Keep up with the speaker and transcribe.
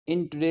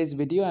In today's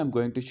video, I'm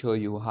going to show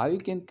you how you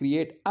can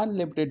create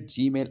unlimited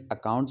Gmail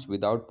accounts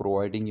without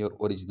providing your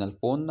original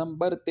phone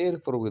number.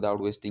 Therefore, without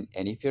wasting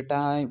any of your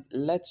time,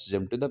 let's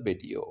jump to the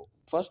video.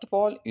 First of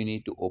all, you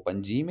need to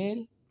open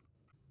Gmail.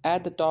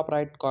 At the top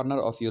right corner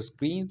of your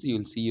screens,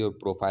 you'll see your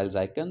profiles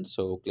icon.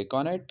 So click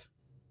on it.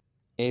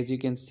 As you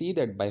can see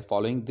that by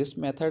following this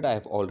method, I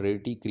have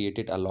already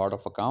created a lot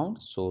of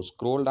accounts. So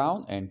scroll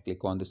down and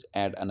click on this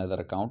add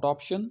another account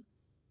option.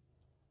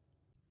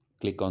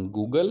 Click on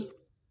Google.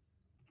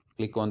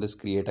 Click on this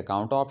create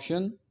account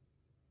option.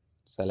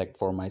 Select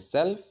for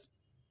myself.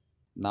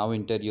 Now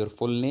enter your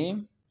full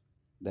name.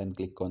 Then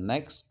click on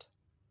next.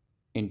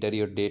 Enter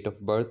your date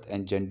of birth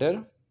and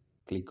gender.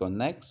 Click on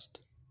next.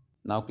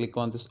 Now click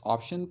on this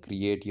option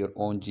create your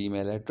own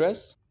Gmail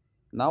address.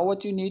 Now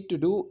what you need to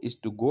do is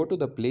to go to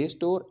the Play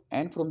Store,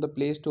 and from the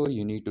Play Store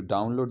you need to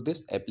download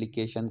this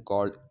application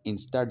called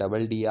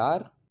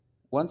InstaDoubleDR.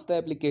 Once the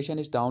application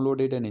is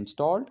downloaded and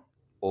installed,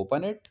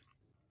 open it.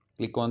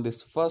 Click on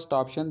this first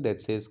option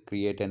that says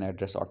create an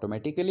address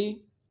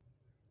automatically,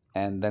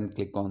 and then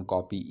click on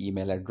copy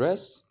email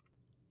address.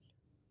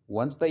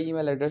 Once the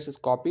email address is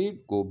copied,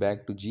 go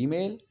back to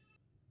Gmail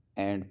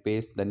and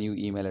paste the new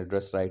email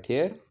address right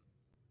here.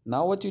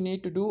 Now what you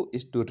need to do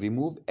is to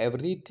remove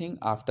everything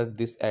after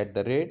this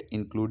 @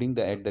 including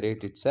the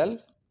 @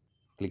 itself.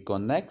 Click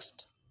on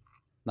next.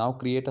 Now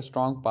create a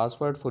strong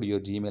password for your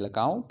Gmail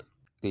account.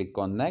 Click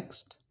on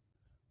next.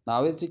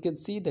 Now as you can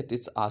see that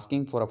it's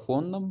asking for a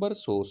phone number,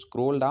 so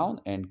scroll down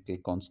and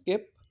click on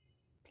skip.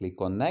 Click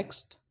on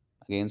next.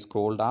 Again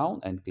scroll down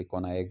and click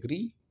on I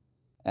agree.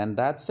 And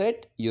that's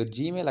it. Your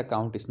Gmail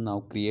account is now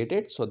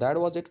created. So that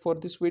was it for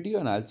this video,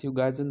 and I'll see you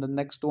guys in the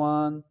next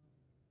one.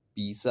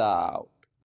 Peace out.